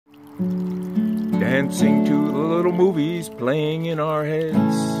dancing to the little movies playing in our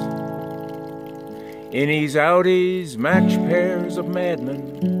heads. Innies, outies, match pairs of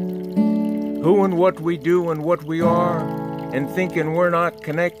madmen, who and what we do and what we are, and thinking we're not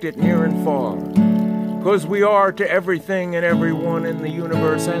connected near and far. 'Cause we are to everything and everyone in the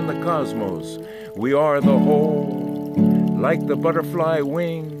universe and the cosmos. We are the whole, like the butterfly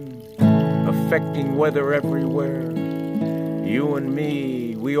wing, affecting weather everywhere. You and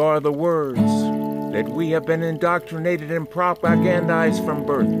me, we are the words that we have been indoctrinated and propagandized from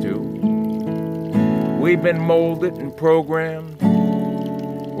birth to. We've been molded and programmed.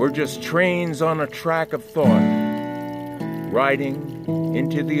 We're just trains on a track of thought, riding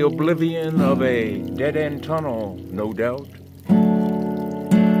into the oblivion of a dead-end tunnel, no doubt.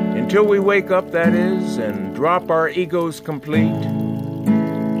 Until we wake up, that is, and drop our egos complete.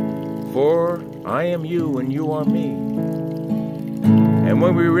 For I am you and you are me. And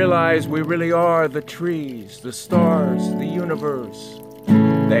when we realize we really are the trees, the stars, the universe,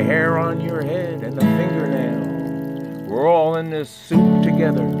 the hair on your head and the fingernail, we're all in this soup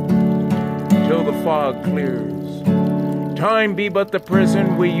together till the fog clears. Time be but the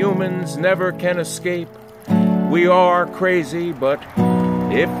prison we humans never can escape. We are crazy, but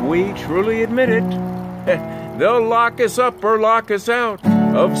if we truly admit it, they'll lock us up or lock us out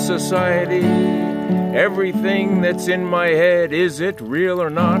of society. Everything that's in my head, is it real or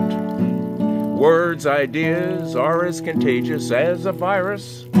not? Words, ideas are as contagious as a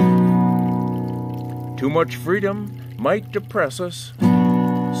virus. Too much freedom might depress us,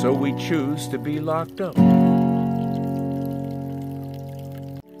 so we choose to be locked up.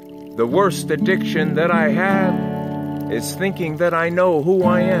 The worst addiction that I have is thinking that I know who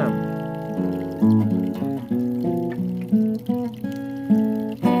I am.